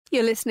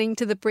You're listening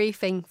to The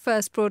Briefing,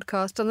 first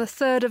broadcast on the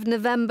 3rd of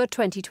November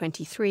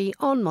 2023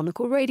 on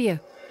Monocle Radio.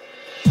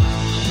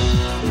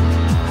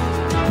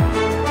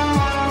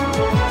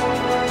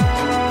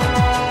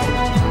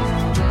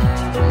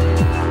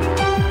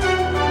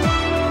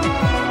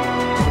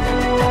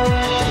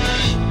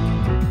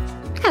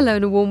 Hello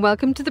and a warm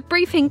welcome to The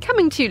Briefing,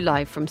 coming to you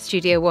live from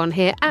Studio One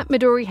here at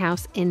Midori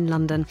House in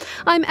London.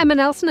 I'm Emma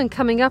Nelson, and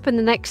coming up in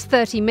the next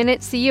 30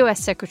 minutes, the US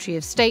Secretary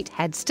of State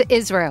heads to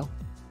Israel.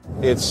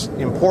 It's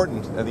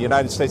important that the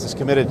United States is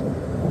committed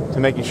to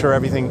making sure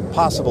everything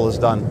possible is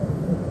done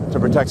to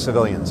protect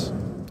civilians.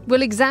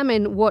 We'll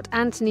examine what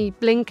Antony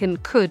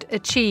Blinken could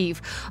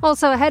achieve.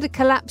 Also ahead, a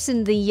collapse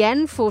in the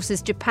yen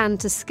forces Japan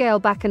to scale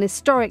back an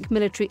historic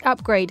military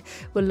upgrade.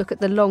 We'll look at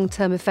the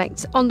long-term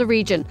effects on the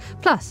region.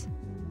 Plus,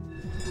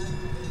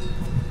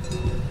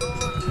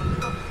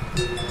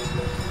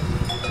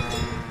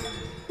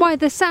 why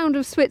the sound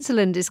of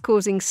Switzerland is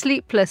causing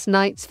sleepless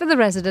nights for the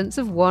residents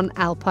of one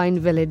alpine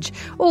village.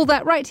 All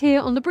that right here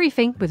on The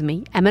Briefing with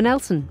me, Emma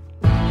Nelson.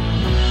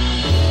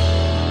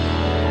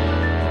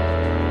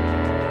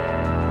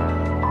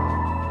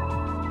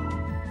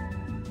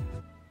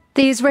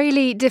 The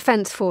Israeli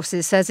Defense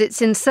Forces says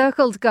it's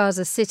encircled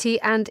Gaza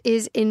City and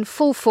is in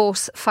full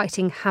force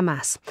fighting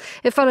Hamas.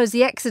 It follows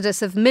the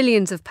exodus of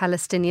millions of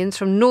Palestinians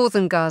from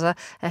northern Gaza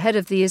ahead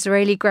of the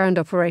Israeli ground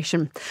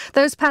operation.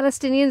 Those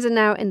Palestinians are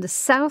now in the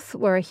south,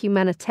 where a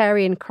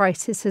humanitarian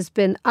crisis has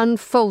been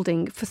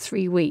unfolding for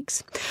 3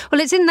 weeks.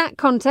 Well, it's in that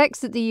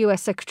context that the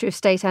US Secretary of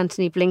State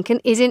Antony Blinken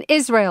is in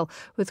Israel,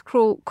 with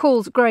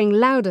calls growing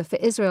louder for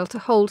Israel to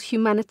hold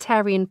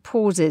humanitarian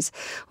pauses.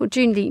 Well,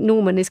 Julie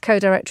Norman is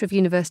co-director of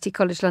University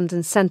College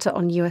London's Centre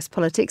on US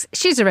Politics.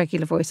 She's a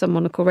regular voice on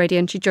Monocle Radio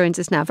and she joins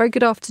us now. Very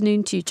good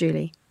afternoon to you,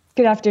 Julie.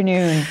 Good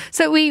afternoon.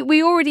 So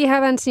we already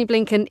have Antony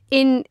Blinken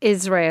in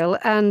Israel,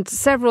 and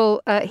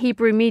several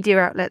Hebrew media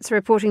outlets are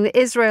reporting that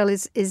Israel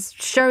is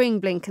showing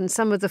Blinken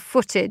some of the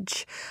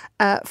footage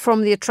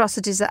from the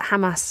atrocities that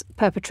Hamas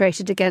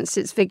perpetrated against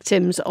its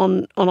victims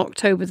on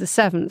October the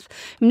 7th.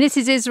 I mean, this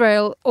is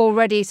Israel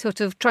already sort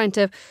of trying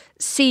to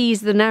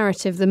seize the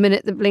narrative the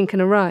minute that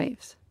Blinken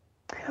arrives.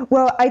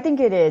 Well, I think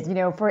it is. You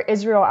know, for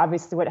Israel,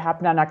 obviously what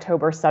happened on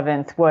October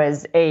 7th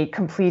was a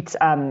complete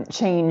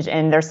change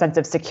in their sense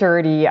of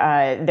security,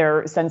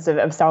 their sense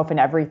of self and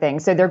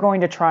everything. So they're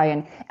going to try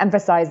and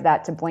emphasize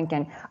that to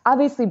Blinken.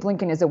 Obviously,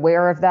 Blinken is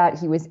aware of that.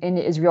 He was in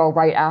Israel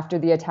right after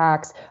the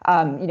attacks,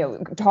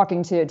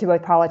 talking to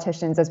both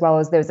politicians as well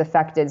as those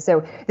affected.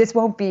 So this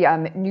won't be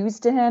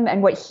news to him.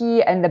 And what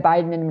he and the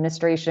Biden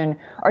administration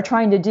are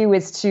trying to do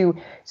is to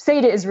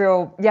say to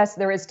Israel, yes,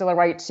 there is still a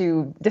right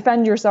to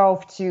defend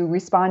yourself, to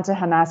respond to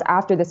Hamas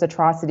after this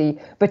atrocity,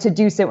 but to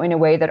do so in a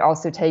way that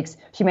also takes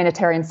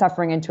humanitarian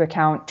suffering into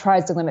account,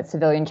 tries to limit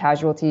civilian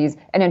casualties,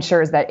 and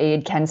ensures that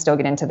aid can still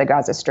get into the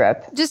Gaza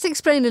Strip. Just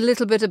explain a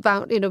little bit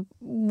about,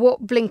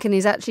 what Blinken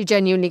is actually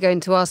genuinely going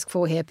to ask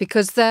for here,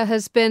 because there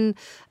has been,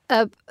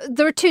 there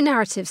are two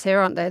narratives here,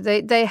 aren't there?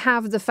 They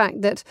have the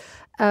fact that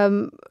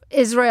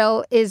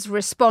Israel is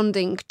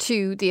responding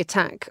to the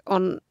attack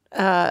on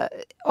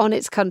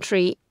its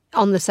country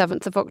on the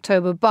 7th of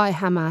October by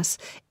Hamas.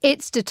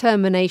 Its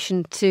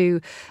determination to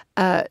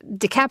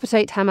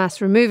decapitate Hamas,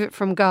 remove it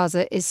from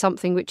Gaza, is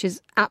something which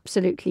is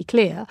absolutely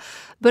clear.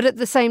 But at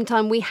the same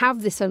time, we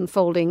have this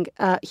unfolding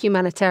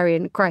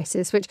humanitarian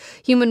crisis, which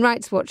Human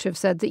Rights Watch have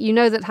said that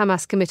that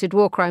Hamas committed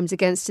war crimes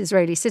against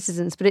Israeli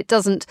citizens, but it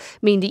doesn't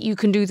mean that you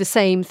can do the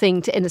same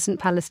thing to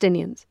innocent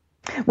Palestinians.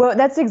 Well,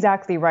 that's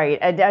exactly right.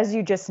 And as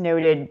you just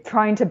noted,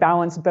 trying to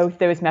balance both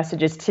those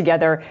messages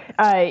together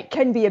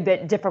can be a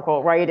bit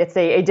difficult, right? It's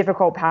a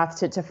difficult path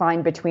to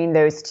find between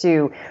those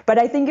two. But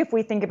I think if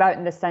we think about it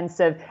in the sense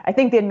of, I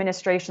think the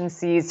administration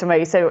sees from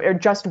a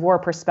just war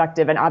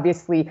perspective and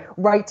obviously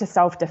right to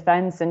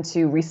self-defense and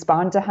to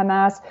respond to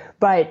Hamas.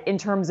 But in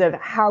terms of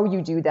how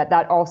you do that,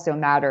 that also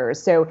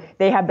matters. So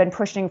they have been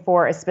pushing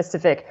for a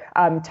specific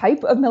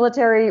type of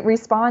military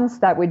response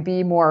that would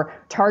be more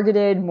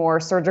targeted, more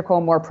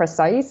surgical, more precise.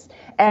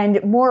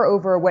 And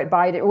moreover, what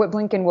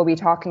Blinken will be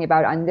talking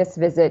about on this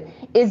visit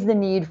is the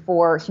need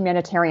for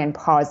humanitarian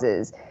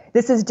pauses.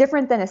 This is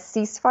different than a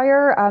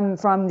ceasefire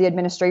from the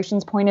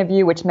administration's point of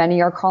view, which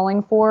many are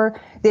calling for.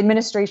 The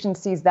administration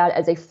sees that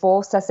as a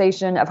full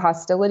cessation of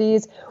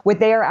hostilities. What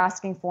they are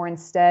asking for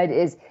instead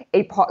is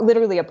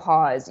literally a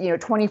pause,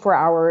 24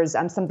 hours,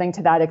 something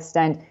to that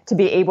extent, to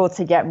be able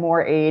to get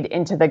more aid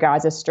into the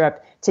Gaza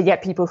Strip, to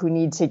get people who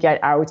need to get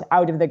out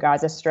of the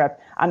Gaza Strip,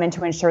 and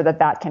to ensure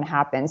that can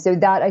happen. So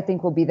that, I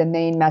think, will be the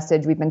main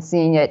message. We've been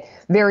seeing it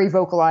very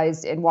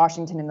vocalized in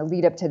Washington in the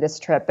lead up to this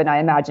trip, and I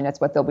imagine it's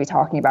what they'll be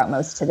talking about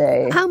most today.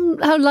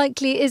 How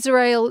likely is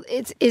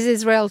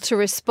Israel to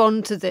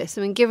respond to this?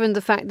 I mean, given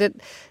the fact that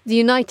the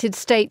United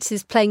States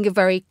is playing a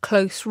very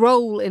close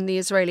role in the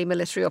Israeli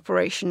military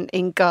operation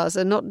in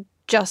Gaza, not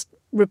just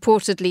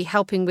reportedly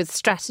helping with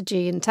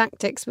strategy and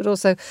tactics, but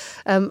also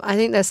I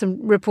think there's some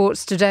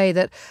reports today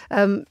that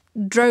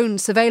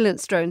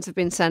surveillance drones have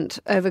been sent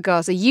over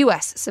Gaza.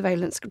 US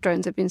surveillance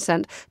drones have been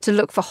sent to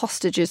look for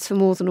hostages for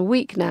more than a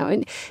week now.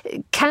 And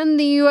can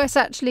the US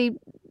actually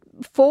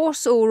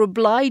force or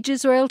oblige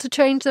Israel to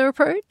change their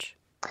approach?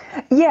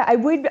 Yeah, I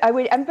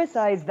would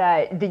emphasize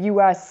that the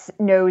U.S.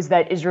 knows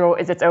that Israel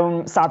is its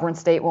own sovereign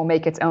state, will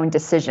make its own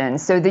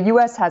decisions. So the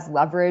U.S. has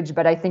leverage,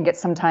 but I think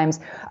it's sometimes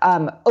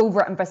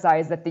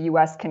overemphasized that the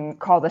U.S. can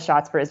call the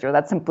shots for Israel.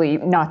 That's simply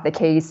not the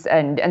case,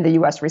 and the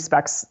U.S.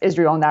 respects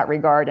Israel in that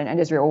regard, and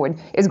Israel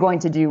is going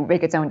to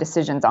make its own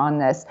decisions on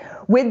this.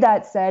 With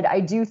that said, I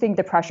do think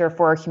the pressure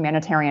for a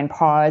humanitarian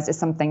pause is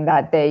something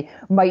that they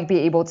might be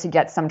able to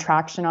get some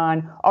traction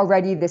on.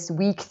 Already this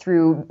week,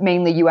 through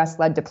mainly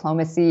U.S.-led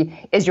diplomacy,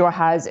 Israel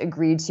has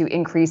agreed to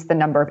increase the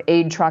number of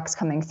aid trucks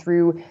coming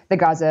through the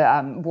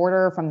Gaza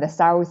border from the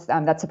south.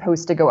 That's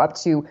supposed to go up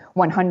to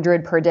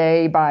 100 per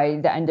day by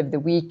the end of the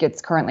week.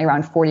 It's currently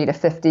around 40 to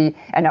 50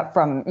 and up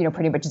from,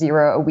 pretty much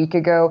zero a week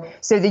ago.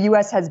 So the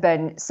U.S. has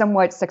been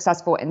somewhat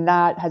successful in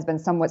that, has been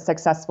somewhat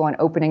successful in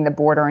opening the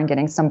border and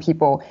getting some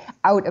people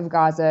out of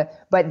Gaza,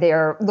 but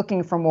they're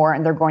looking for more,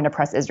 and they're going to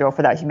press Israel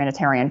for that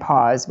humanitarian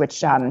pause,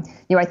 which, I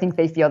think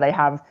they feel they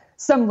have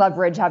some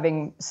leverage,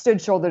 having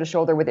stood shoulder to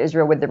shoulder with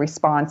Israel with the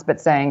response,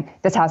 but saying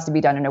this has to be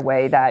done in a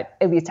way that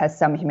at least has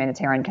some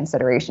humanitarian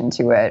consideration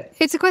to it.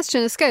 It's a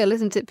question of scale,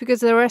 isn't it?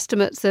 Because there are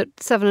estimates that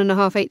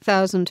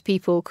 8,000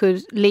 people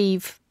could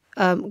leave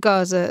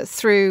Gaza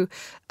through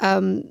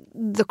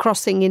the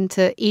crossing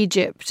into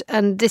Egypt.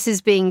 And this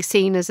is being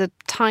seen as a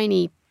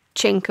tiny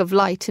chink of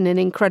light in an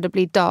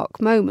incredibly dark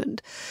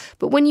moment.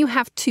 But when you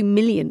have 2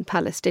 million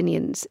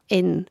Palestinians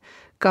in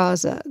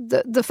Gaza,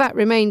 the fact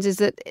remains is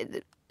that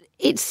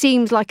it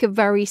seems like a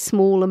very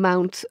small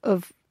amount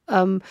of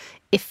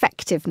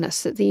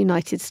effectiveness that the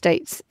United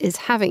States is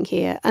having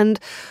here. And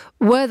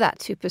were that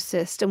to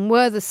persist, and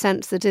were the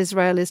sense that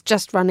Israel is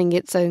just running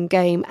its own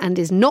game and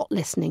is not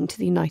listening to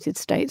the United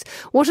States,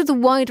 what are the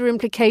wider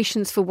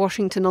implications for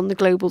Washington on the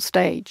global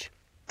stage?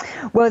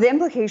 Well, the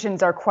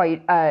implications are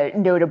quite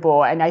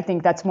notable, and I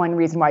think that's one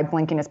reason why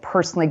Blinken is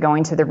personally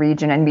going to the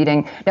region and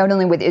meeting not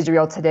only with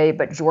Israel today,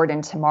 but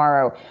Jordan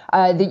tomorrow.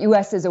 The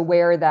U.S. is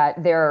aware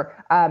that their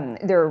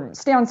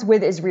stance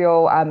with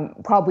Israel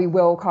probably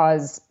will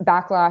cause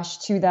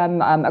backlash to them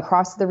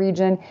across the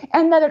region,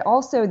 and that it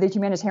also, the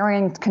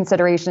humanitarian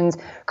considerations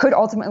could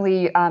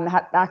ultimately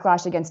have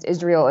backlash against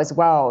Israel as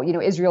well.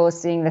 Israel is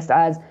seeing this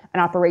as an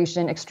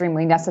operation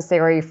extremely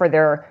necessary for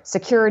their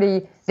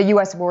security. The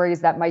U.S.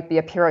 worries that might be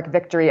a Pyrrhic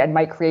victory and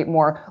might create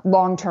more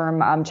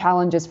long-term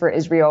challenges for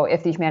Israel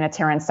if the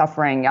humanitarian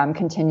suffering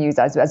continues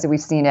as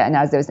we've seen it and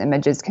as those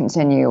images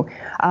continue.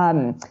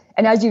 And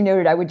as you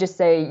noted, I would just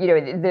say,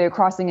 the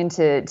crossing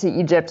into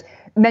Egypt,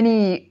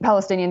 many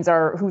Palestinians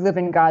who live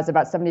in Gaza,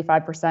 about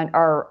 75%,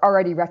 are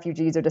already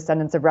refugees or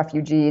descendants of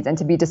refugees, and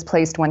to be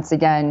displaced once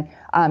again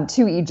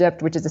to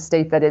Egypt, which is a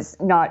state that is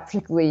not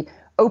particularly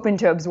open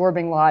to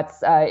absorbing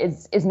lots,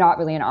 is not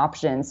really an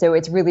option. So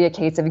it's really a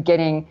case of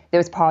getting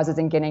those pauses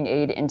and getting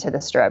aid into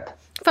the Strip.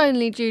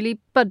 Finally, Julie,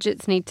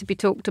 budgets need to be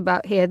talked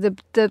about here.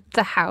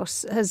 The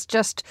House has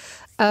just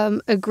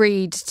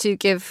agreed to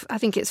give, I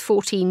think it's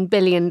 $14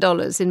 billion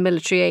in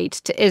military aid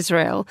to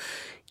Israel.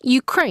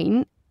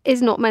 Ukraine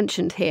is not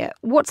mentioned here.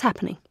 What's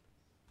happening?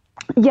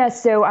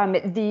 Yes, so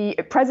the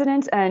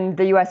president and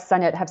the U.S.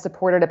 Senate have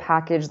supported a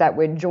package that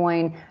would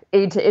join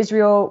aid to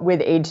Israel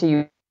with aid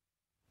to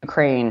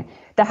Ukraine.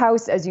 The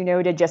House, as you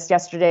noted just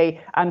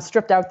yesterday,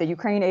 stripped out the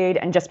Ukraine aid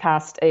and just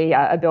passed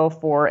a bill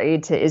for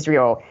aid to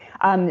Israel.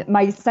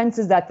 My sense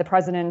is that the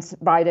President,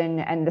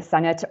 Biden, and the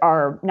Senate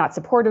are not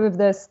supportive of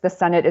this. The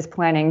Senate is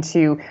planning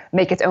to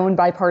make its own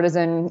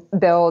bipartisan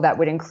bill that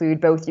would include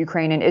both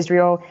Ukraine and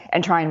Israel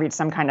and try and reach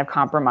some kind of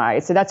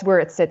compromise. So that's where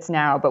it sits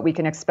now. But we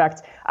can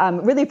expect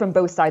really from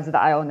both sides of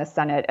the aisle in the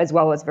Senate, as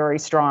well as very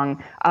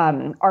strong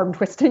arm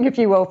twisting, if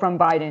you will, from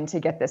Biden to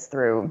get this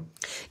through.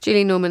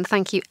 Julie Norman,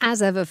 thank you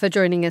as ever for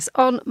joining us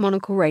on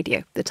Monocle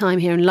Radio. The time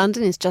here in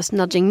London is just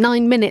nudging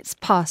 9 minutes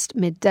past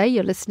midday.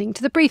 You're listening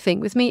to The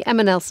Briefing with me,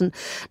 Emma Nelson.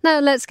 Now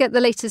let's get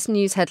the latest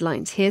news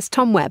headlines. Here's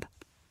Tom Webb.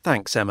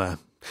 Thanks, Emma.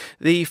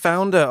 The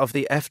founder of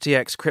the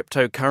FTX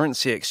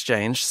cryptocurrency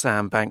exchange,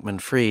 Sam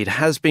Bankman-Fried,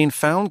 has been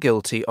found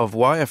guilty of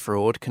wire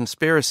fraud,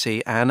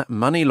 conspiracy and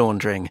money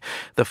laundering.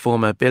 The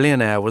former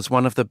billionaire was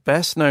one of the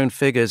best-known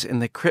figures in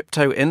the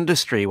crypto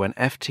industry when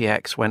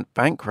FTX went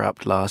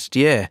bankrupt last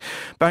year.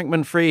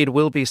 Bankman-Fried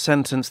will be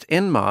sentenced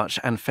in March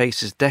and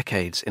faces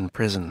decades in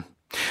prison.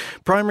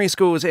 Primary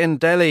schools in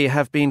Delhi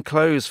have been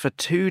closed for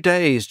 2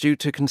 days due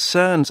to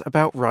concerns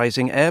about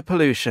rising air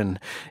pollution.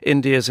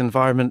 India's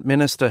Environment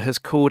Minister has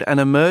called an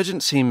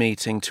emergency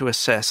meeting to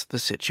assess the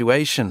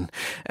situation.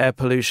 Air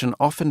pollution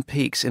often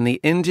peaks in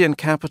the Indian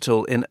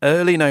capital in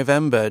early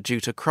November due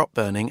to crop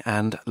burning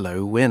and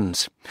low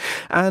winds.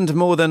 And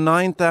more than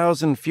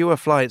 9,000 fewer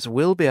flights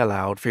will be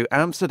allowed through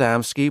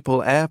Amsterdam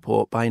Schiphol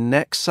Airport by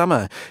next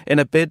summer in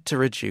a bid to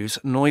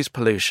reduce noise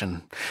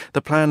pollution.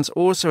 The plans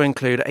also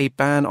include a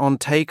ban on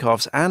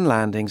takeoffs and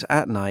landings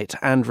at night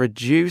and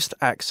reduced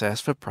access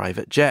for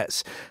private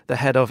jets. The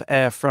head of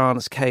Air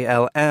France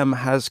KLM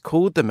has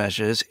called the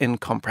measures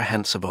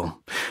incomprehensible.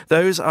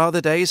 Those are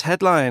the day's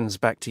headlines.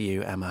 Back to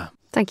you, Emma.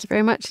 Thank you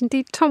very much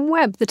indeed, Tom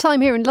Webb. The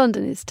time here in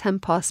London is 10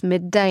 past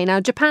midday.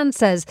 Now, Japan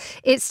says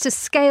it's to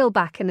scale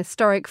back an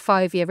historic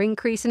 5-year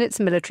increase in its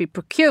military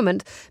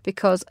procurement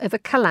because of a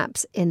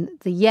collapse in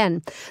the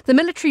yen. The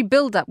military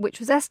build-up, which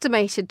was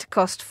estimated to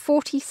cost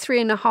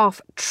 43.5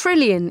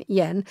 trillion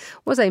yen,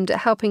 was aimed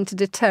at helping to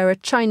deter a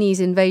Chinese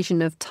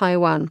invasion of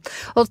Taiwan.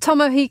 Well,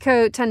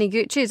 Tomohiko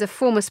Taniguchi is a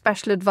former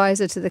special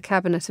advisor to the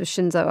cabinet of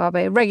Shinzo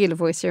Abe, a regular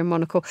voice here in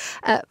Monocle.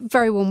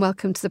 Very warm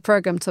welcome to the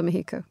programme,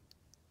 Tomohiko.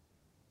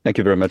 Thank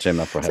you very much,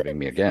 Emma, for having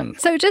me again.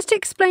 So just to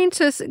explain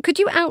to us, could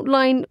you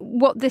outline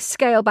what this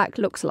scale back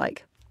looks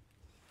like?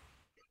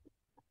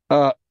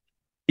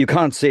 You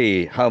can't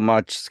see how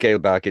much scale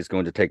back is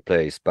going to take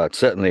place, but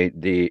certainly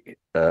the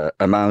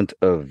amount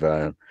of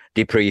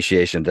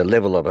depreciation, the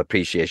level of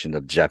appreciation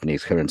of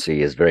Japanese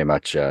currency is very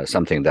much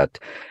something that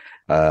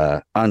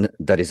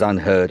that is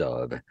unheard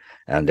of,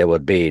 and there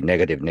would be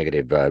negative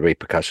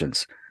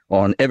repercussions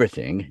on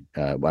everything.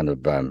 One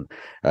of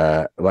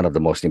the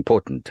most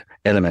important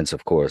elements,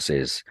 of course,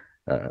 is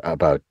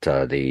about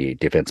the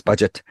defense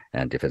budget,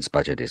 and defense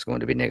budget is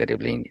going to be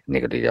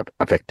negatively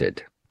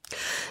affected.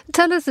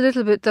 Tell us a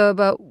little bit, though,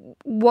 about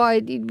why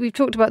we've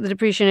talked about the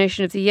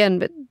depreciation of the yen,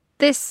 but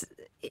this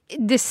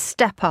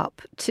step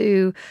up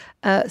to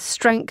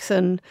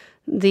strengthen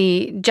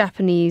the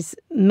Japanese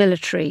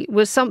military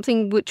was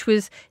something which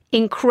was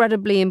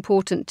incredibly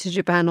important to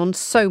Japan on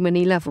so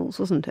many levels,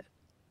 wasn't it?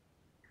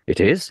 It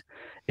is.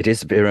 It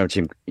is very much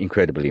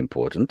incredibly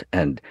important,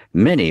 and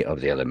many of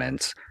the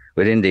elements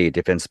within the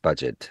defense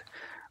budget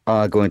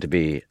are going to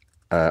be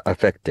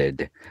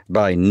affected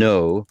by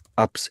no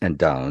ups and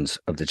downs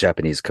of the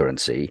Japanese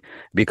currency,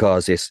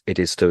 because it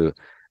is to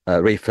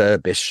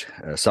refurbish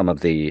some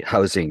of the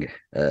housing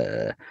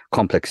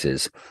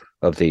complexes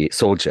of the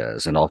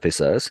soldiers and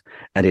officers,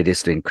 and it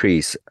is to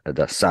increase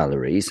the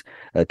salaries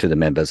to the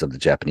members of the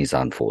Japanese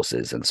armed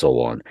forces and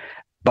so on.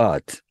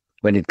 But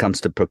when it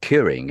comes to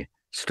procuring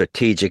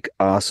strategic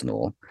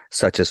arsenal,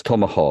 such as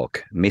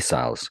Tomahawk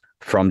missiles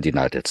from the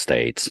United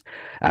States,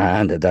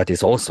 and that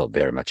is also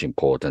very much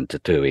important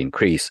to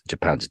increase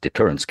Japan's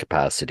deterrence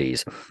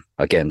capacities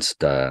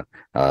against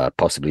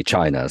possibly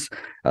China's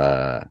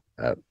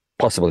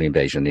possible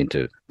invasion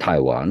into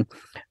Taiwan.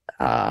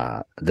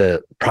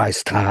 The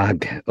price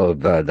tag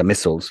of the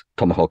missiles,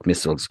 Tomahawk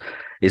missiles,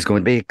 is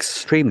going to be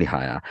extremely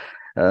higher.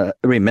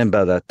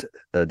 Remember that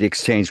the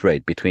exchange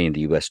rate between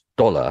the US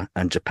dollar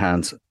and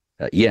Japan's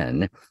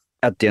yen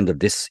at the end of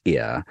this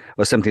year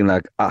was something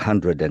like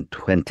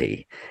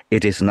 120.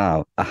 It is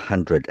now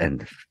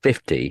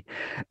 150.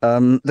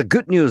 The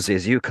good news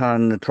is you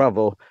can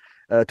travel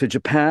to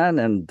Japan,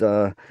 and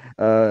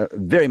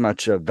very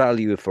much a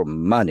value for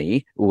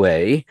money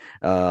way.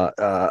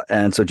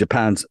 And so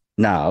Japan's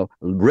now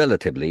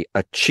relatively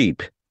a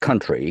cheap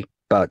country,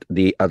 but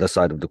the other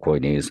side of the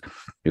coin is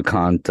you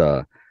can't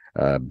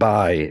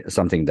buy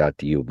something that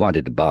you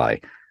wanted to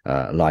buy,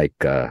 like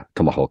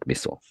Tomahawk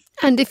missile.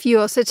 And if you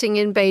are sitting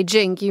in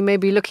Beijing, you may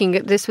be looking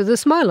at this with a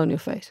smile on your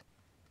face.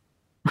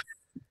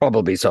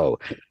 Probably so.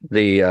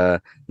 The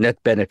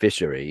net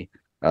beneficiary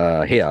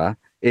here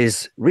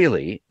is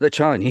really the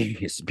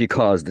Chinese,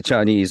 because the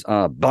Chinese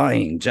are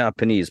buying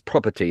Japanese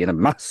property in a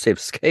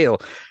massive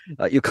scale.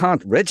 You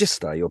can't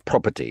register your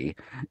property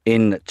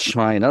in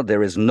China.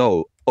 There is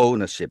no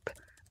ownership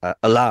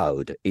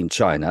allowed in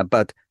China.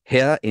 But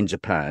here in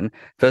Japan,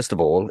 first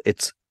of all,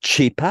 it's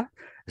cheaper.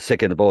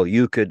 Second of all,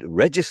 you could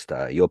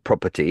register your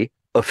property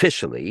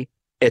officially,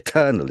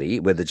 eternally,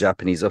 with the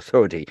Japanese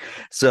authority.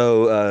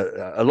 So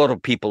a lot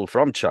of people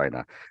from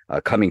China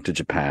are coming to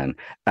Japan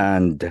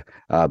and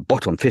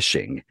bottom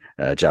fishing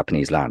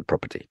Japanese land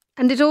property.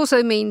 And it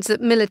also means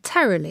that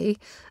militarily,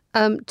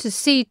 to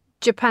see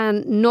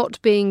Japan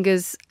not being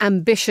as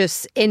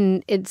ambitious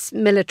in its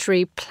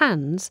military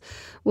plans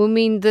will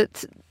mean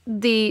that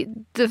the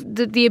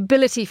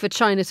ability for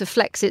China to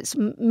flex its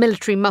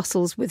military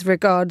muscles with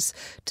regards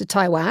to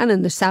Taiwan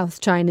and the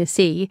South China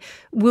Sea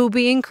will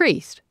be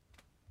increased.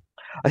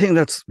 I think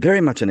that's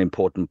very much an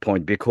important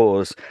point,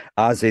 because,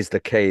 as is the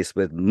case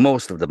with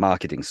most of the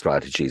marketing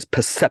strategies,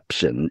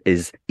 perception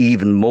is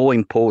even more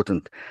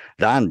important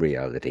than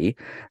reality.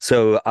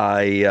 So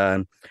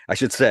I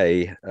should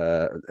say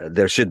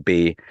there should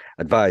be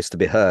advice to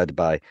be heard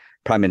by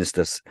Prime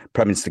Minister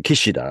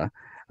Kishida,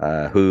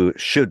 who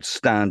should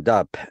stand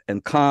up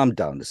and calm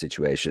down the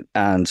situation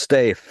and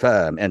stay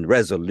firm and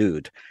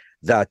resolute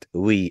that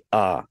we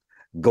are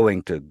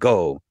going to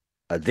go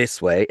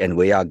this way, and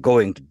we are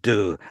going to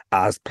do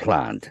as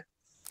planned.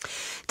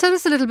 Tell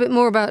us a little bit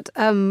more about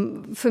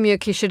Fumio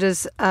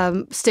Kishida's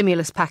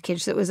stimulus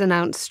package that was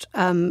announced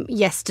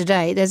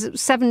yesterday. There's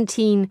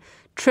 17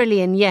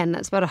 trillion yen,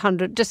 that's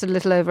about just a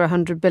little over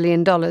 $100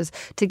 billion,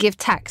 to give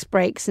tax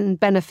breaks and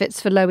benefits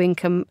for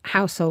low-income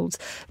households.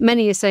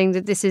 Many are saying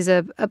that this is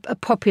a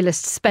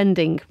populist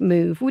spending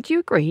move. Would you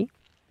agree?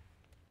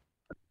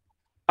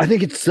 I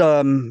think it's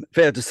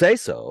fair to say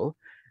so.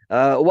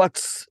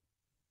 What's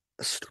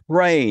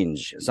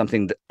strange,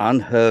 something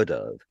unheard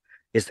of,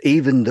 is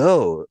even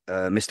though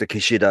Mr.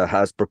 Kishida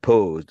has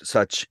proposed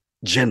such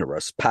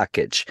generous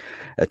package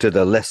to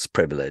the less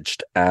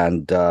privileged,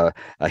 and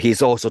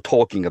he's also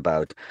talking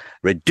about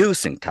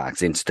reducing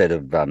tax instead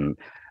of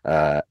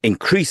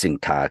increasing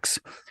tax.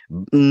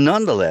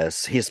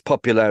 Nonetheless, his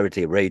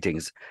popularity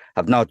ratings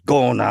have not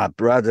gone up.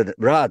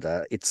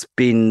 Rather, it's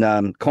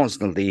been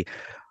constantly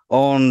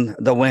on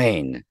the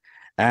wane.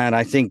 And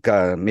I think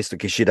Mr.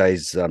 Kishida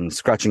is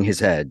scratching his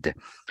head.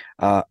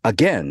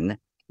 Again,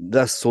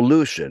 the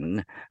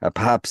solution,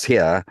 perhaps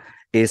here,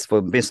 is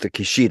for Mr.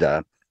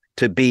 Kishida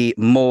to be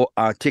more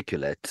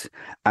articulate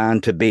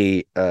and to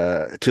be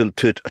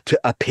to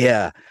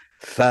appear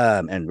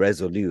firm and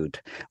resolute,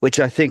 which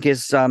I think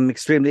is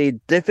extremely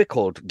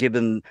difficult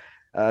given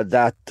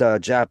that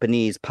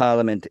Japanese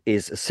parliament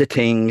is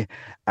sitting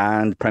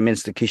and Prime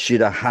Minister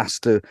Kishida has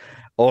to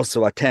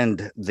also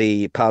attend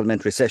the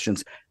parliamentary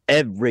sessions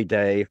every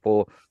day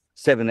for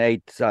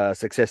 7-8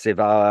 successive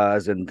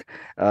hours, and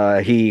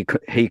he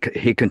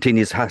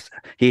continues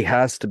he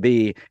has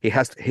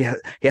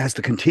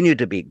to continue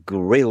to be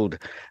grilled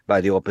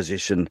by the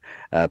opposition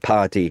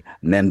party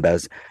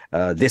members.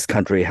 This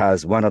country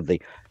has one of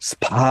the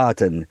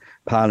Spartan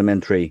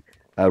parliamentary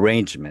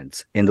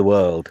arrangements in the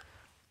world.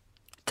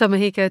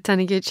 Tomohiko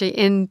Taniguchi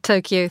in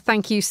Tokyo,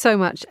 thank you so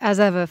much, as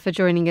ever, for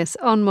joining us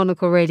on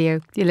Monocle Radio.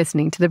 You're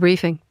listening to The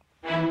Briefing.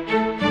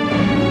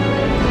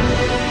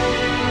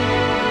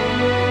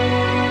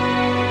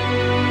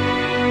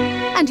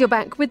 And you're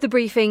back with The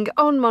Briefing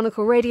on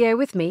Monocle Radio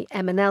with me,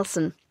 Emma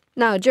Nelson.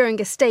 Now, during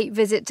a state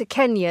visit to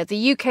Kenya,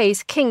 the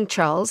UK's King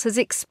Charles has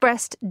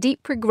expressed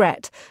deep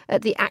regret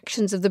at the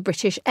actions of the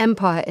British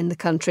Empire in the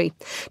country.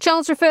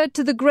 Charles referred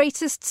to the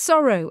greatest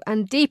sorrow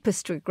and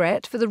deepest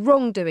regret for the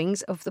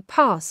wrongdoings of the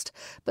past.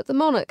 But the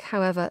monarch,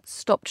 however,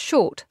 stopped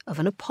short of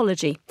an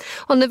apology.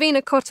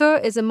 Navina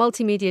Kotor is a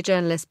multimedia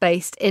journalist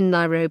based in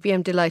Nairobi.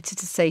 I'm delighted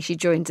to say she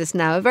joins us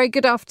now. A very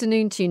good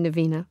afternoon to you,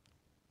 Navina.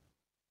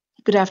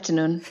 Good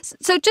afternoon.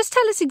 So just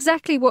tell us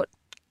exactly what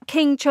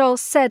King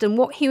Charles said and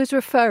what he was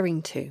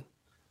referring to.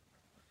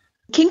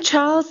 King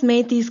Charles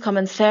made these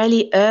comments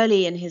fairly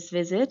early in his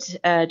visit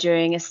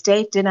during a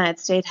state dinner at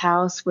State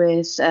House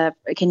with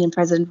Kenyan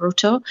President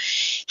Ruto.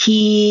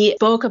 He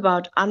spoke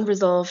about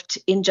unresolved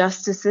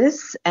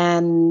injustices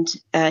and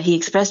he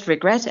expressed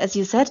regret, as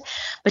you said,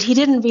 but he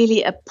didn't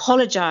really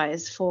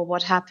apologize for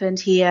what happened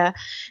here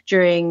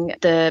during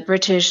the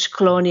British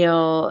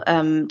colonial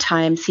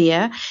times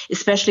here,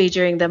 especially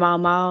during the Mau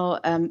Mau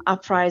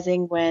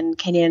uprising when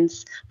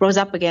Kenyans rose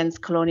up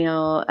against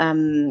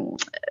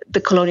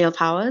the colonial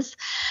powers.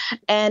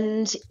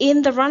 And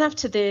in the run-up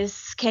to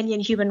this,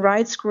 Kenyan human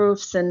rights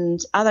groups and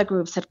other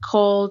groups had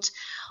called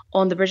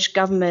on the British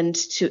government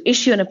to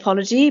issue an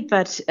apology,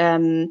 but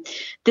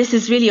this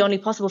is really only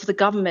possible for the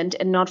government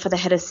and not for the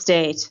head of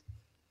state.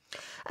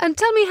 And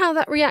tell me how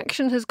that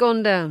reaction has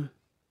gone down.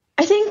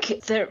 I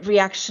think the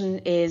reaction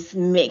is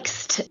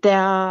mixed. There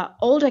are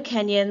older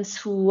Kenyans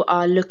who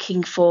are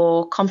looking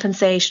for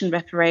compensation,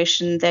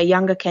 reparation. There are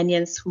younger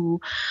Kenyans who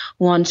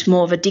want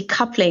more of a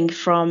decoupling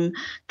from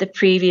the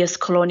previous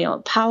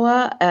colonial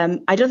power.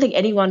 I don't think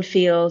anyone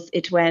feels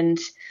it went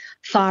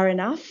far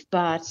enough,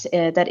 but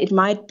that it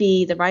might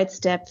be the right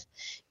step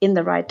in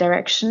the right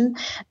direction.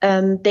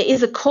 There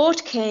is a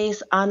court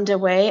case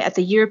underway at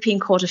the European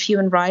Court of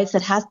Human Rights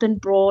that has been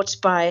brought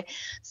by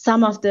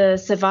some of the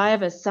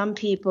survivors, some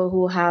people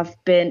who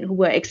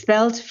were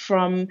expelled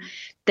from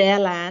their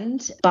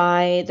land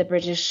by the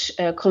British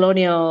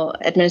colonial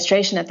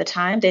administration at the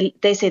time.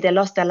 They say they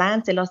lost their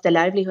lands, they lost their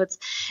livelihoods,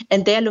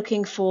 and they're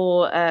looking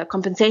for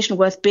compensation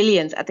worth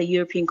billions at the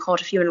European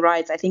Court of Human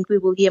Rights. I think we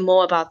will hear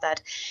more about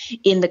that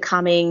in the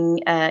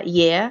coming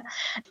year.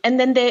 And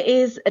then there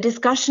is a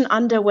discussion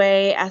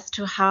underway as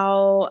to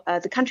how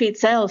the country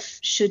itself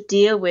should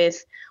deal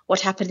with what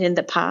happened in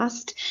the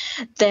past.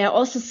 There are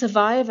also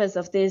survivors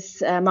of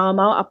this Mau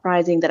Mau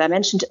uprising that I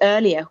mentioned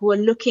earlier who are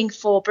looking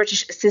for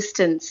British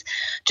assistance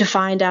to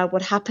find out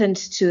what happened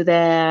to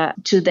their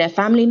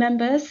family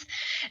members.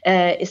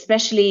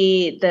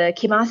 Especially the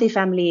Kimathi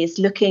family is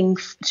looking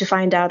to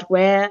find out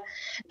where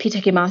Peter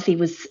Kimathi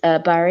was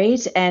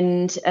buried.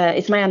 And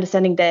it's my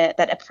understanding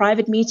that a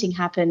private meeting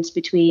happened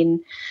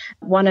between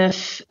one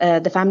of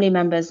the family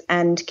members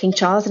and King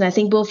Charles. And I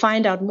think we'll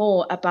find out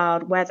more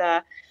about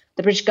whether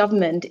the British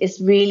government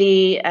is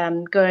really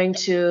going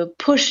to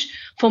push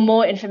for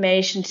more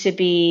information to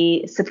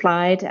be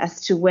supplied as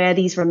to where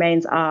these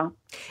remains are.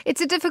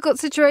 It's a difficult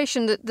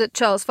situation that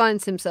Charles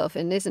finds himself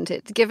in, isn't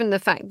it? Given the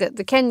fact that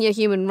the Kenya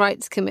Human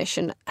Rights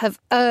Commission have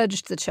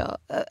urged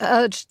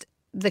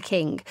the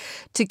King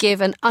to give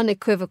an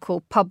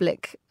unequivocal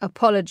public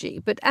apology.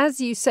 But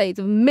as you say,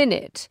 the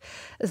minute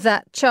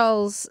that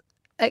Charles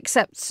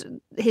accepts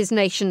his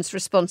nation's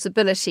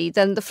responsibility,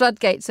 then the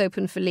floodgates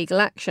open for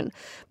legal action.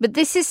 But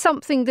this is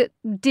something that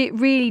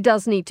really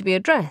does need to be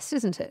addressed,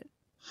 isn't it?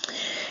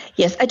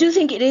 Yes, I do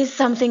think it is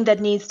something that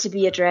needs to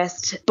be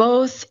addressed,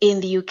 both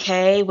in the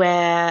UK,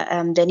 where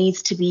there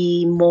needs to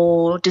be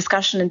more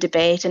discussion and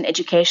debate and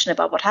education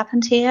about what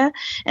happened here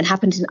and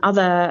happened in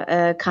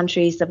other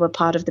countries that were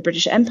part of the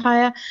British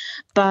Empire,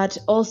 but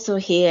also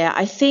here.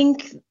 I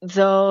think,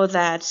 though,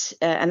 that,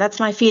 and that's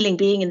my feeling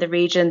being in the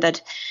region,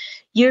 that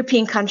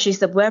European countries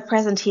that were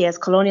present here as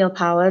colonial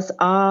powers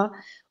are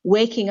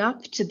waking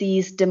up to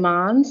these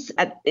demands.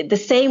 At the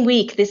same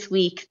week, this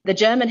week, the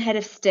German head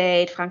of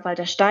state,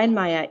 Frank-Walter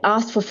Steinmeier,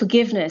 asked for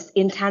forgiveness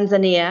in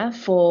Tanzania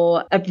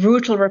for a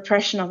brutal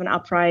repression of an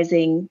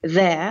uprising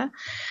there.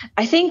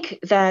 I think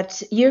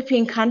that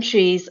European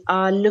countries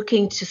are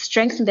looking to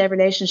strengthen their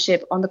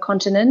relationship on the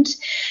continent,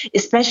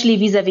 especially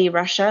vis-à-vis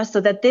Russia, so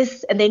that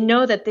and they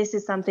know that this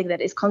is something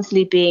that is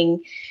constantly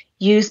being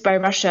used by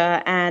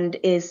Russia and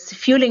is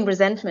fueling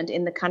resentment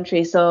in the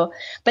country. So,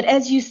 but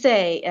as you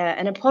say,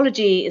 an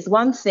apology is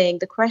one thing.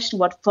 The question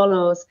what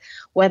follows,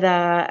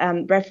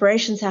 whether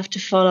reparations have to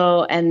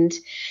follow and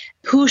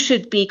who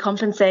should be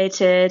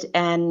compensated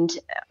and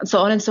so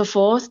on and so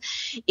forth,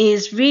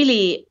 is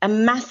really a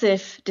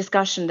massive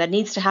discussion that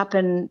needs to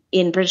happen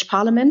in British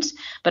Parliament,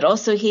 but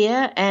also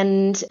here,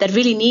 and that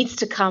really needs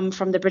to come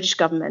from the British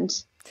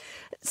government.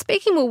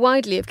 Speaking more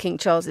widely of King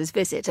Charles's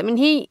visit, I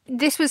mean,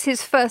 this was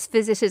his first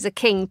visit as a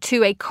king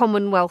to a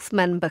Commonwealth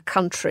member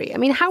country. I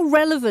mean, how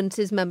relevant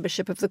is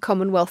membership of the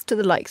Commonwealth to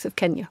the likes of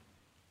Kenya?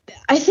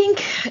 I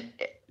think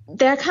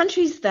there are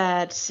countries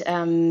that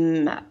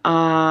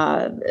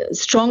are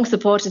strong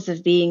supporters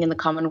of being in the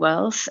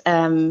Commonwealth.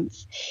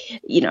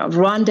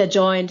 Rwanda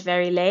joined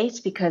very late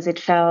because it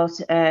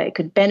felt it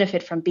could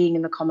benefit from being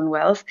in the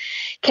Commonwealth.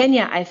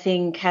 Kenya, I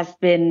think, has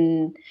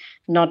been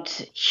not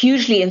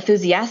hugely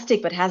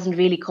enthusiastic, but hasn't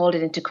really called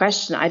it into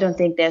question. I don't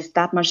think there's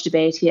that much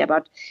debate here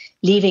about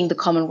leaving the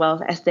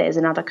Commonwealth as there is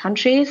in other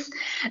countries.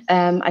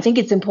 I think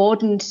it's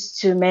important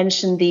to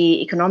mention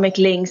the economic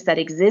links that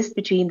exist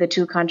between the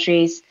two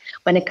countries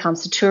when it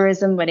comes to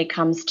tourism, when it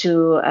comes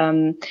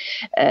to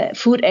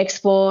food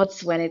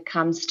exports, when it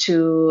comes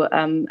to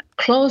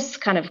close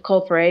kind of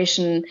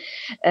cooperation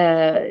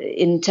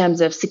in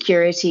terms of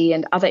security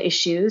and other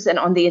issues and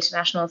on the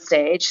international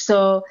stage.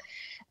 So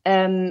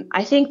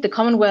I think the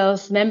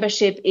Commonwealth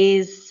membership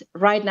is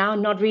right now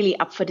not really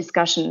up for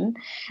discussion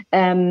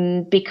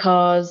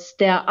because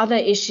there are other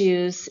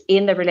issues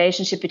in the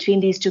relationship between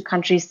these two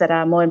countries that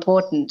are more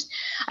important.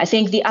 I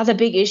think the other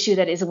big issue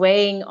that is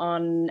weighing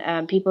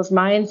on people's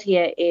minds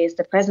here is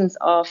the presence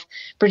of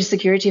British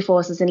security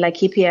forces in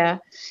Laikipia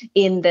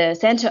in the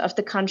center of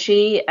the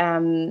country.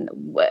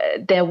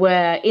 There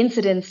were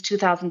incidents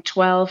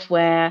 2012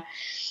 where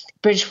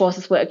British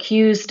forces were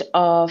accused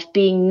of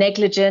being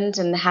negligent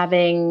and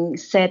having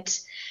set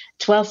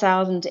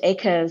 12,000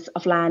 acres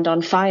of land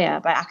on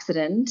fire by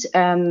accident,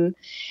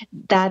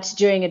 that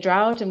during a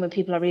drought and when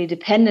people are really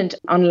dependent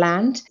on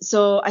land.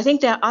 So I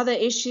think there are other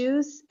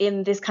issues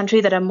in this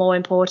country that are more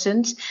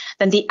important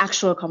than the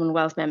actual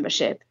Commonwealth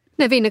membership.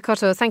 Navina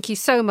Kotto, thank you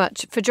so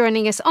much for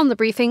joining us on The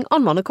Briefing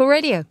on Monocle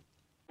Radio.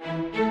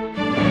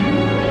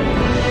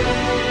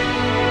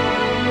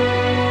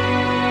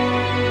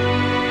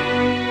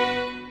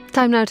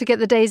 Time now to get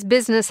the day's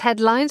business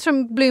headlines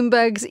from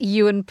Bloomberg's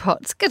Ewan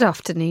Potts. Good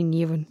afternoon,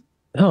 Ewan.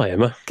 Hi,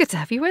 Emma. Good to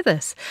have you with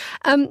us.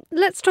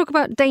 Let's talk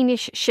about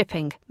Danish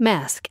shipping.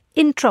 Maersk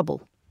in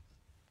trouble.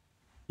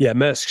 Yeah,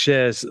 Maersk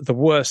shares the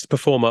worst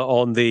performer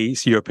on the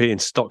European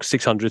Stock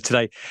 600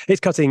 today. It's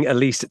cutting at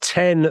least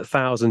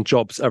 10,000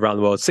 jobs around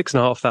the world.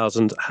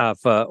 6,500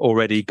 have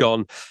already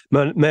gone.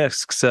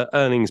 Maersk's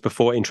earnings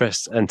before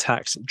interest and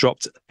tax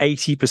dropped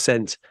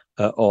 80%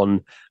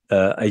 on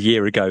a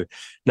year ago.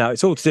 Now,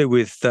 it's all to do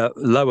with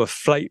lower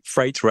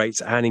freight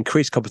rates and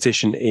increased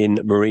competition in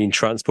marine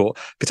transport.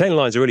 Container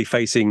lines are really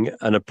facing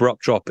an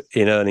abrupt drop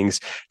in earnings.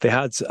 They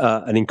had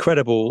an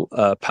incredible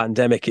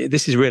pandemic.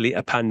 This is really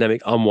a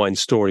pandemic unwind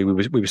story.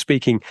 We were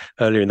speaking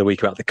earlier in the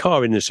week about the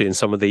car industry and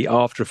some of the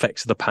after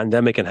effects of the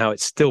pandemic and how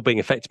it's still being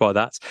affected by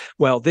that.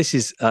 Well, this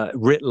is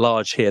writ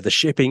large here. The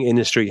shipping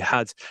industry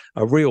had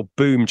a real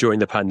boom during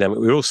the pandemic.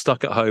 We were all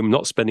stuck at home,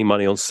 not spending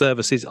money on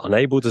services,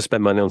 unable to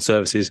spend money on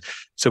services.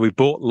 So we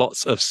bought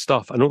lots of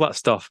stuff, and all that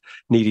stuff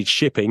needed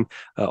shipping,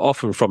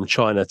 often from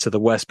China to the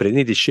West, but it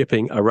needed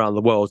shipping around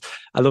the world.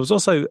 And there was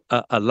also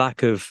a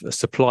lack of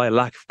supply, a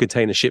lack of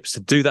container ships to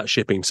do that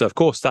shipping. So, of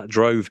course, that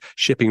drove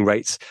shipping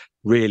rates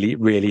really,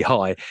 really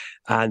high.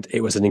 And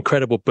it was an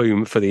incredible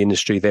boom for the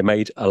industry. They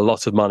made a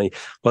lot of money.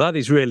 Well, that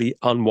is really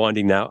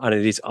unwinding now, and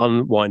it is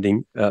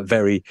unwinding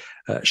very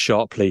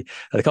sharply.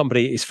 The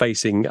company is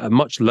facing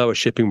much lower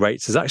shipping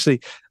rates. There's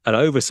actually an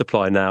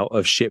oversupply now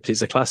of ships.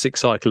 It's a classic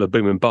cycle of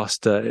boom and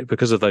bust.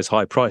 Because of those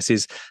high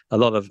prices, a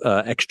lot of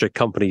extra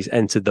companies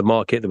entered the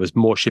market. There was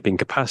more shipping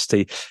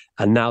capacity,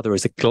 and now there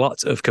is a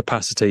glut of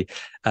capacity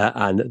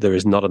and there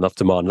is not enough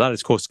demand. And that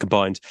is, of course,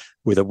 combined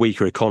with a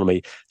weaker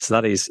economy. So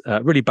that is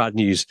really bad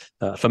news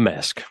for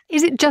Maersk.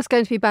 Is it just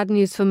going to be bad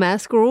news for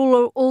Maersk,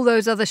 or all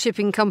those other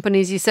shipping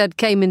companies you said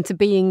came into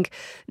being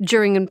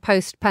during and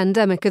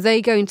post-pandemic? Are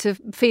they going to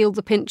feel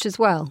the pinch as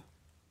well?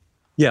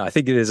 Yeah, I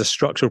think it is a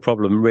structural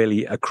problem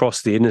really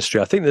across the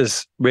industry. I think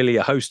there's really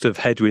a host of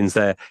headwinds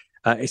there.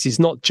 It is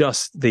not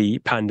just the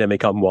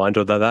pandemic unwind,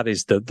 although that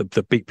is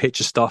the big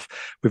picture stuff.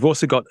 We've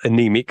also got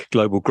anemic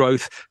global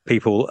growth.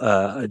 People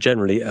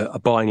generally are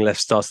buying less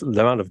stuff.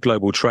 The amount of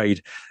global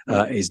trade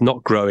is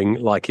not growing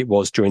like it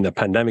was during the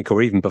pandemic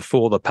or even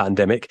before the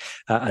pandemic.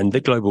 And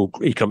the global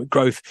economic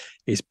growth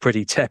is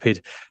pretty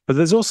tepid. But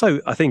there's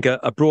also, I think,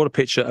 a broader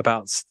picture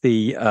about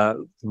the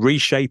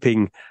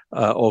reshaping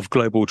of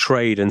global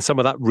trade and some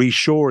of that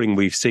reshoring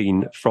we've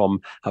seen from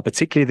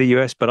particularly the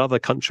US, but other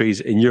countries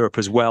in Europe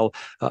as well,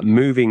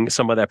 moving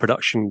some of their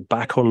production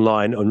back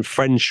online, and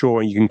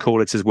friendshoring, you can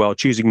call it as well,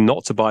 choosing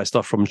not to buy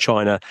stuff from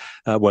China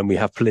when we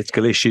have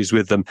political issues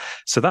with them.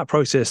 So that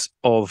process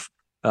of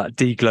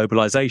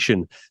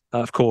deglobalization,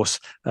 of course,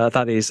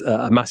 that is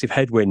a massive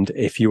headwind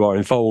if you are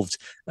involved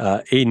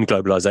in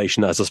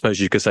globalization, as I suppose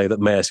you could say that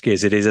Maersk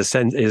is. It is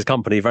a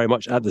company very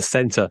much at the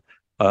center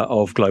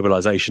of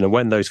globalization. And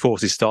when those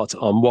forces start to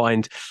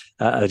unwind,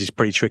 it is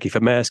pretty tricky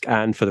for Maersk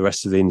and for the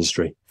rest of the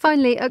industry.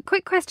 Finally, a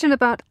quick question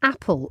about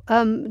Apple.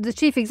 The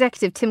chief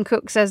executive, Tim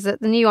Cook, says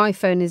that the new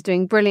iPhone is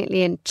doing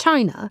brilliantly in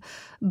China,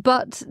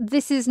 but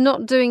this is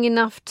not doing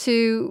enough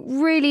to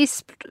really,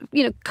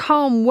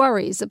 calm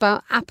worries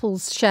about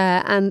Apple's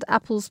share and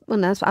Apple's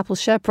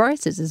share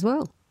prices as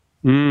well.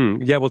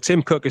 Yeah, well,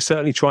 Tim Cook is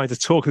certainly trying to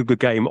talk a good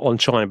game on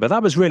China, but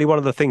that was really one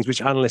of the things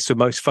which analysts were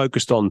most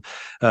focused on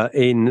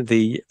in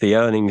the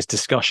earnings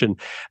discussion.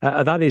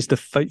 That is the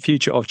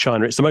future of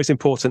China. It's the most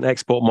important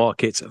export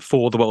market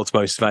for the world's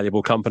most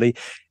valuable company.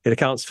 It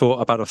accounts for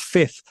about a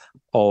fifth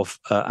of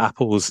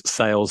Apple's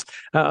sales.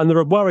 And there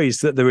are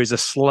worries that there is a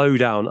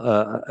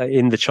slowdown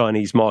in the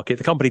Chinese market.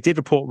 The company did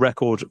report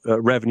record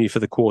revenue for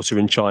the quarter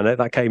in China.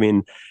 That came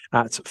in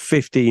at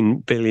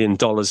 $15 billion,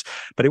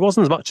 but it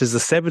wasn't as much as the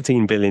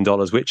 $17 billion,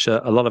 which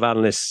a lot of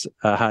analysts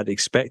had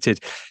expected.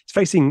 It's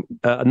facing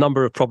a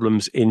number of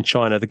problems in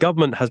China. The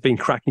government has been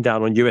cracking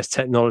down on US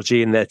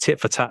technology in their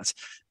tit-for-tat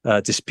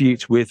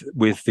dispute with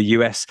the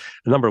US.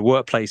 A number of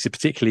workplaces,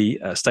 particularly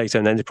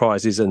state-owned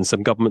enterprises and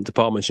some government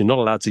departments, are not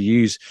allowed to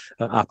use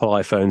Apple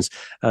iPhones,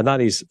 and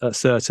that is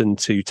certain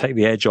to take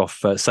the edge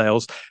off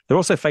sales. They're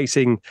also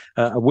facing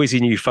a whizzy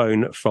new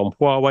phone from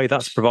Huawei.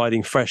 That's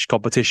providing fresh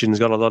competition. It's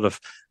got a lot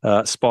of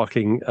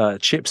sparkling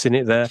chips in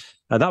it there,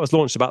 and that was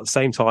launched about the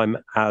same time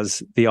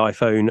as the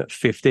iPhone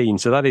 15.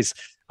 So that is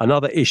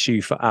another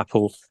issue for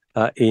Apple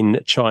in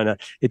China.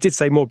 It did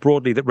say more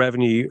broadly that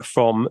revenue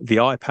from the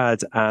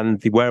iPad and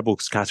the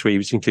wearables category,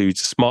 which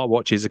includes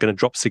smartwatches, are going to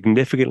drop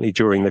significantly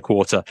during the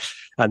quarter.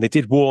 And they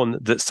did warn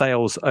that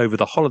sales over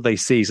the holiday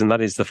season, that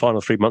is the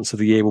final 3 months of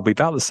the year, will be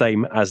about the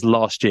same as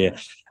last year.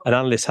 And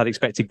analysts had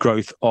expected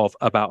growth of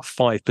about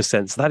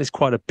 5%. So that is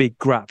quite a big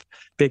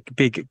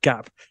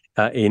gap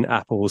in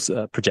Apple's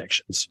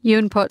projections.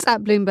 Ewan Potts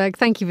at Bloomberg,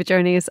 thank you for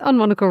joining us on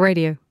Monocle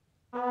Radio.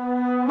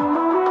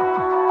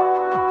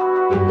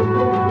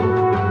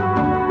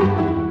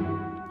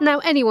 Now,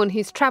 anyone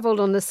who's travelled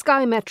on the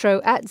Sky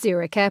Metro at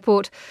Zurich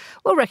Airport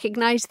will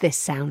recognise this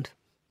sound.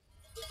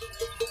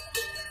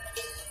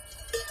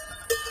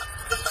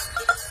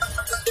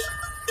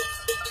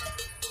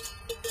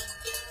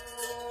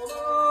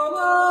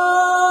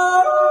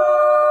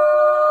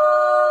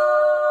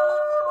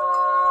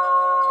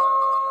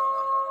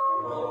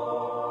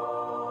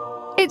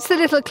 It's the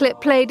little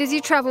clip played as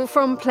you travel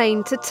from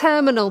plane to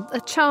terminal,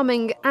 a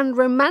charming and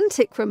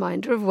romantic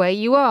reminder of where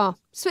you are.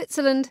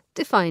 Switzerland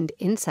defined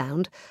in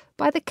sound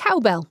by the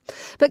cowbell.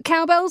 But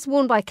cowbells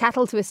worn by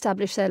cattle to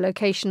establish their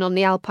location on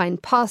the alpine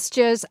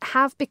pastures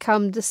have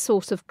become the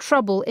source of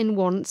trouble in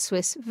one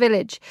Swiss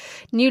village.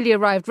 Newly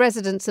arrived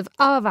residents of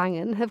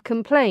Aarwangen have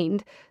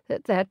complained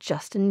that they're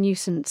just a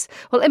nuisance.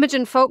 Well,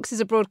 Imogen Foulkes is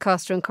a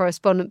broadcaster and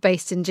correspondent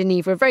based in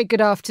Geneva. A very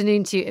good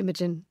afternoon to you,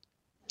 Imogen.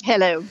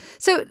 Hello.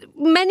 So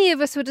many of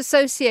us would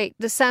associate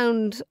the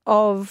sound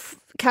of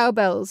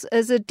cowbells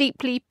as a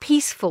deeply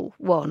peaceful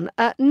one.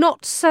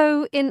 Not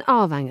so in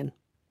Aarwangen.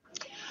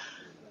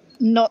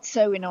 Not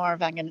so in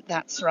Aarwangen,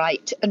 that's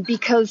right. And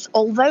because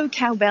although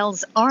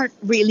cowbells aren't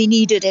really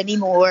needed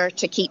anymore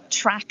to keep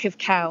track of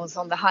cows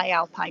on the high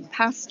alpine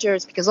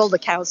pastures, because all the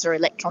cows are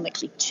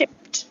electronically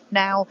chipped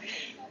now,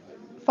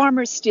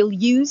 farmers still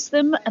use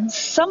them, and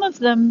some of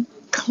them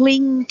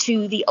cling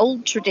to the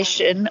old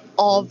tradition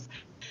of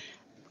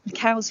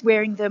cows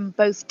wearing them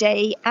both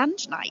day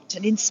and night.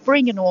 And in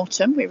spring and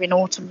autumn, we're in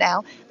autumn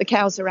now, the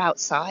cows are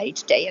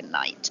outside day and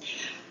night.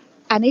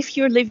 And if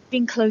you're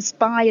living close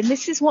by, and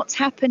this is what's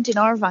happened in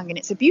Aarwangen,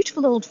 it's a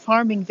beautiful old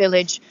farming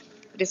village,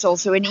 but it's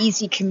also an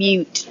easy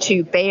commute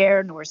to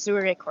Bern or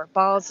Zurich or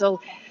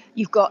Basel.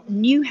 You've got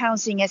new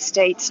housing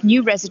estates,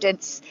 new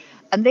residents,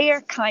 and they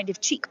are kind of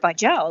cheek by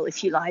jowl,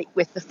 if you like,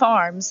 with the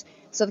farms.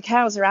 So the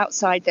cows are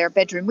outside their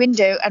bedroom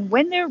window, and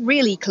when they're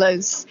really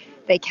close,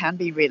 they can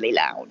be really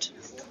loud.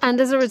 And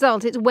as a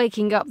result, it's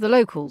waking up the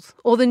locals,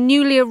 or the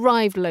newly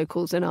arrived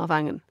locals in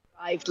Aarwangen.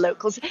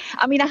 locals.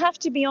 I mean, I have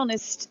to be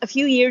honest, a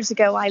few years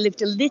ago, I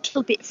lived a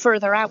little bit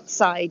further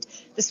outside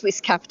the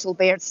Swiss capital,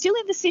 Bern, still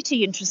in the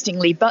city,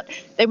 interestingly, but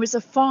there was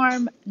a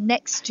farm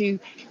next to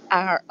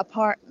our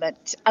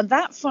apartment. And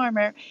that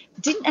farmer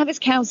didn't have his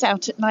cows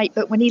out at night,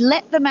 but when he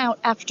let them out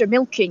after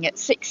milking at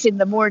 6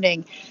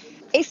 a.m,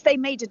 if they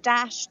made a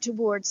dash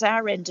towards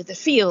our end of the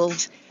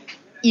field,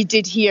 you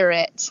did hear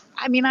it.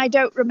 I mean, I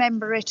don't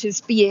remember it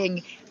as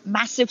being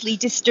massively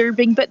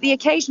disturbing, but the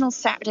occasional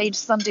Saturday to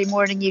Sunday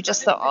morning, you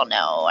just thought, oh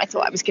no, I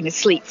thought I was going to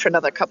sleep for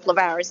another couple of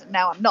hours and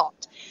now I'm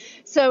not.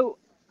 So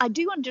I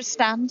do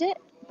understand it,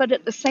 but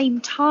at the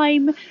same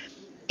time,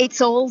 it's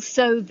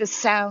also the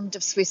sound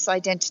of Swiss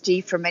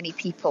identity for many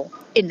people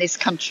in this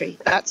country.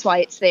 That's why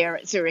it's there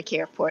at Zurich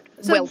Airport,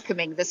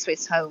 welcoming the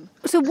Swiss home.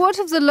 So what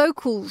have the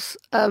locals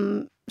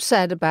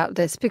said about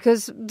this?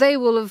 Because they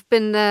will have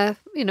been there,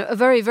 a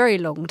very, very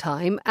long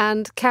time,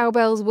 and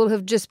cowbells will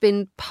have just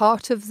been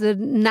part of the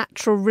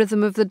natural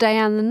rhythm of the day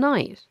and the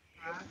night.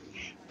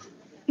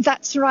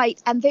 That's right.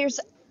 And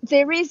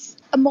there is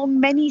among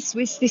many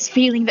Swiss this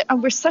feeling that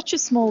we're such a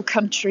small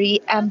country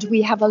and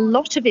we have a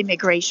lot of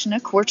immigration, a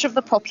quarter of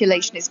the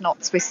population is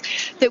not Swiss,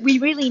 that we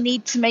really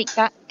need to make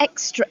that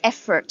extra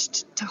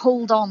effort to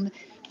hold on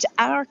to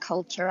our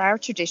culture, our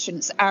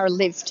traditions, our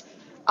lived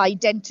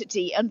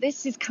identity. And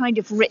this is kind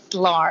of writ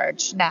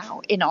large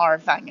now in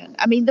Aarwangen.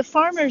 I mean, the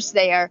farmers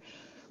there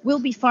will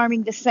be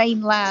farming the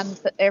same land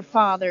that their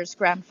fathers,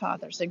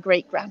 grandfathers and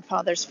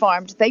great-grandfathers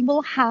farmed. They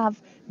will have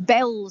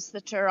bells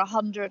that are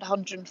 100,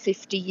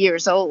 150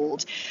 years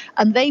old.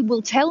 And they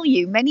will tell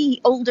you,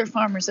 many older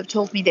farmers have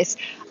told me this,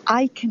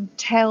 I can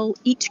tell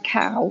each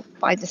cow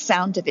by the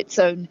sound of its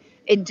own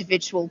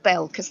individual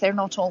bell, because they're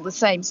not all the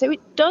same. So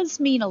it does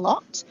mean a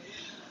lot.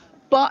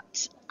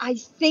 But I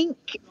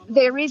think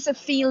there is a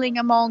feeling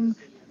among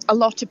a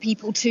lot of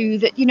people too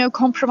that,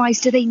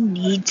 compromise, do they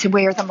need to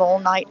wear them all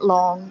night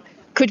long?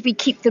 Could we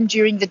keep them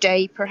during the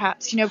day,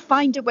 perhaps?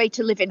 Find a way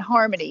to live in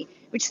harmony,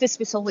 which the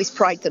Swiss always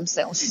pride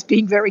themselves as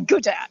being very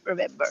good at,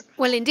 remember.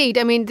 Well, indeed.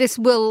 I mean, this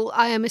will,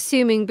 I am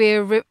assuming, be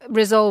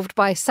resolved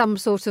by some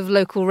sort of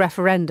local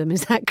referendum.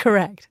 Is that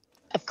correct?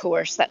 Of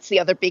course, that's the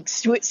other big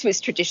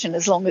Swiss tradition,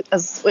 as well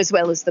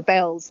as the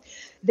bells.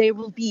 There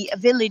will be a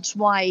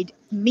village-wide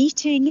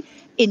meeting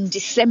in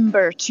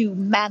December to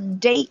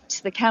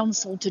mandate the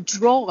council to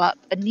draw up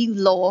a new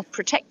law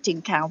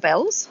protecting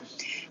cowbells.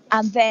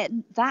 And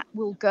then that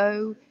will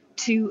go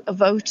to a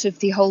vote of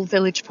the whole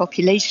village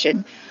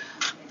population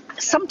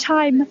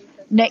sometime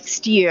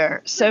next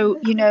year. So,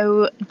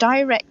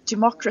 direct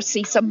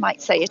democracy, some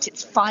might say at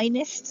its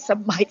finest,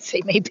 some might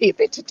say maybe a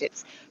bit at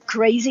its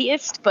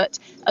craziest. But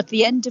at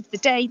the end of the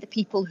day, the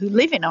people who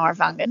live in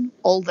Aarwangen,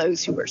 all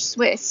those who are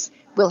Swiss,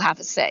 will have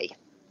a say.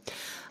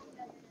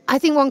 I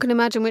think one can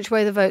imagine which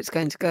way the vote's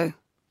going to go.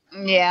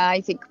 Yeah,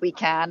 I think we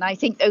can. I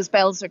think those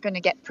bells are going to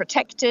get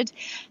protected.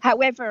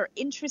 However,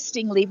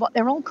 interestingly, what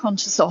they're all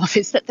conscious of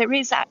is that there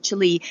is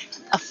actually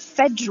a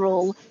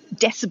federal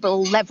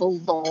decibel level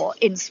law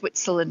in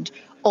Switzerland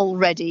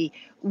already,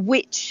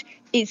 which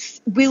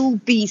will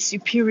be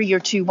superior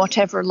to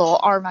whatever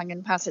law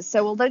Aarwangen passes.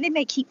 So although they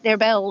may keep their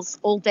bells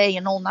all day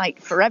and all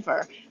night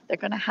forever, they're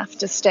going to have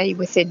to stay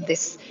within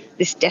this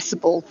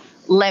decibel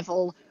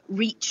level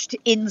reached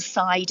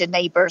inside a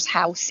neighbour's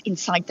house,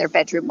 inside their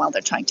bedroom while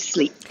they're trying to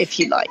sleep, if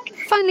you like.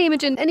 Finally,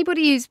 Imogen,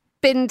 anybody who's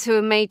been to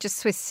a major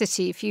Swiss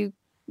city, if you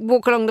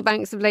walk along the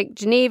banks of Lake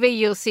Geneva,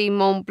 you'll see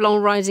Mont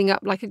Blanc rising up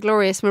like a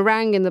glorious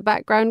meringue in the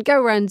background.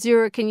 Go around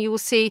Zurich and you will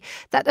see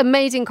that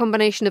amazing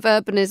combination of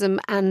urbanism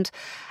and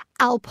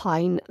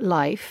alpine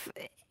life.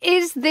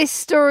 Is this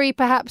story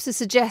perhaps a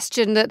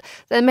suggestion that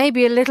there may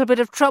be a little bit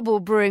of trouble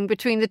brewing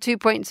between the two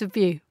points of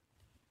view?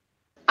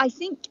 I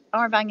think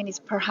Aarwangen is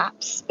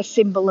perhaps a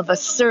symbol of a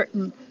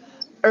certain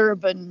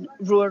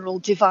urban-rural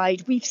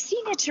divide. We've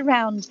seen it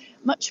around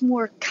much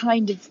more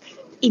kind of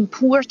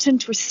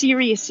important or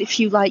serious,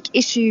 if you like,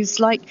 issues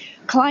like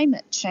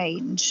climate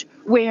change,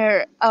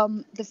 where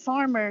the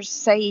farmers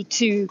say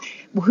to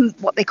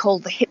what they call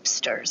the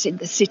hipsters in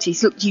the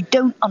cities, look, you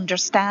don't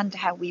understand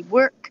how we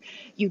work.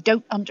 You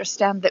don't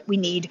understand that we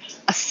need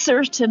a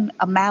certain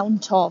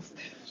amount of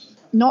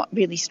not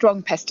really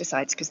strong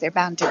pesticides because they're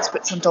banned in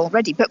Switzerland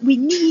already, but we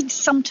need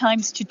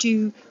sometimes to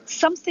do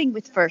something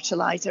with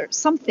fertilizer,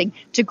 something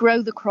to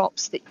grow the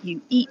crops that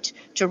you eat,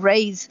 to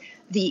raise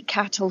the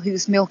cattle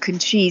whose milk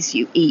and cheese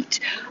you eat.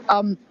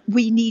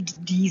 We need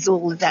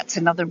diesel, that's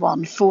another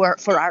one, for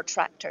our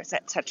tractors,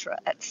 etc.,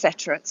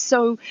 etc.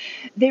 So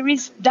there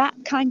is that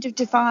kind of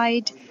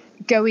divide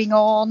going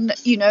on,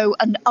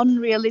 an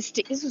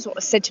unrealistic, this is what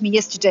was said to me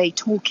yesterday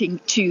talking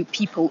to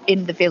people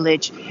in the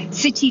village.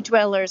 City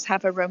dwellers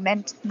have a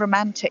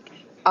romantic,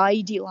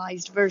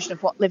 idealized version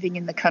of what living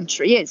in the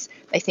country is.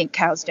 They think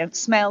cows don't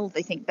smell,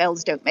 they think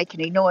bells don't make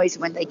any noise.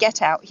 When they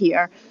get out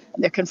here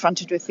and they're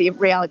confronted with the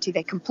reality,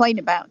 they complain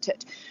about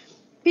it.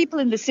 People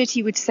in the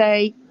city would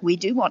say, we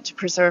do want to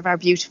preserve our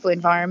beautiful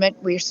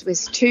environment, we're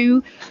Swiss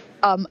too,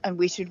 and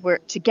we should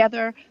work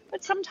together.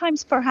 But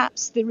sometimes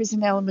perhaps there is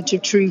an element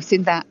of truth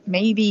in that.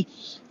 Maybe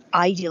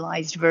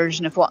idealised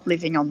version of what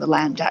living on the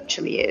land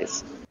actually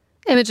is.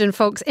 Imogen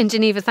Foulkes in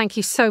Geneva, thank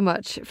you so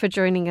much for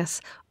joining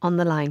us on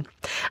the line.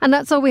 And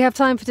that's all we have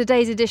time for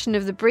today's edition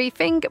of The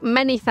Briefing.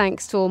 Many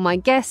thanks to all my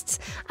guests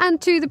and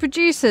to the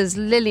producers,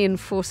 Lillian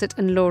Fawcett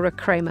and Laura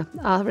Kramer.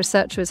 Our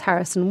researcher was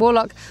Harrison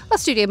Warlock. Our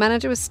studio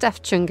manager was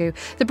Steph Chungu.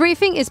 The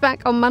Briefing is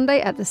back on Monday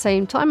at the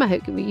same time. I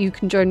hope you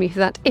can join me for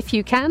that if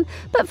you can.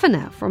 But for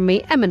now, from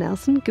me, Emma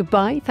Nelson,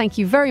 goodbye. Thank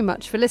you very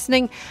much for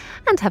listening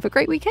and have a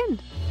great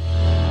weekend.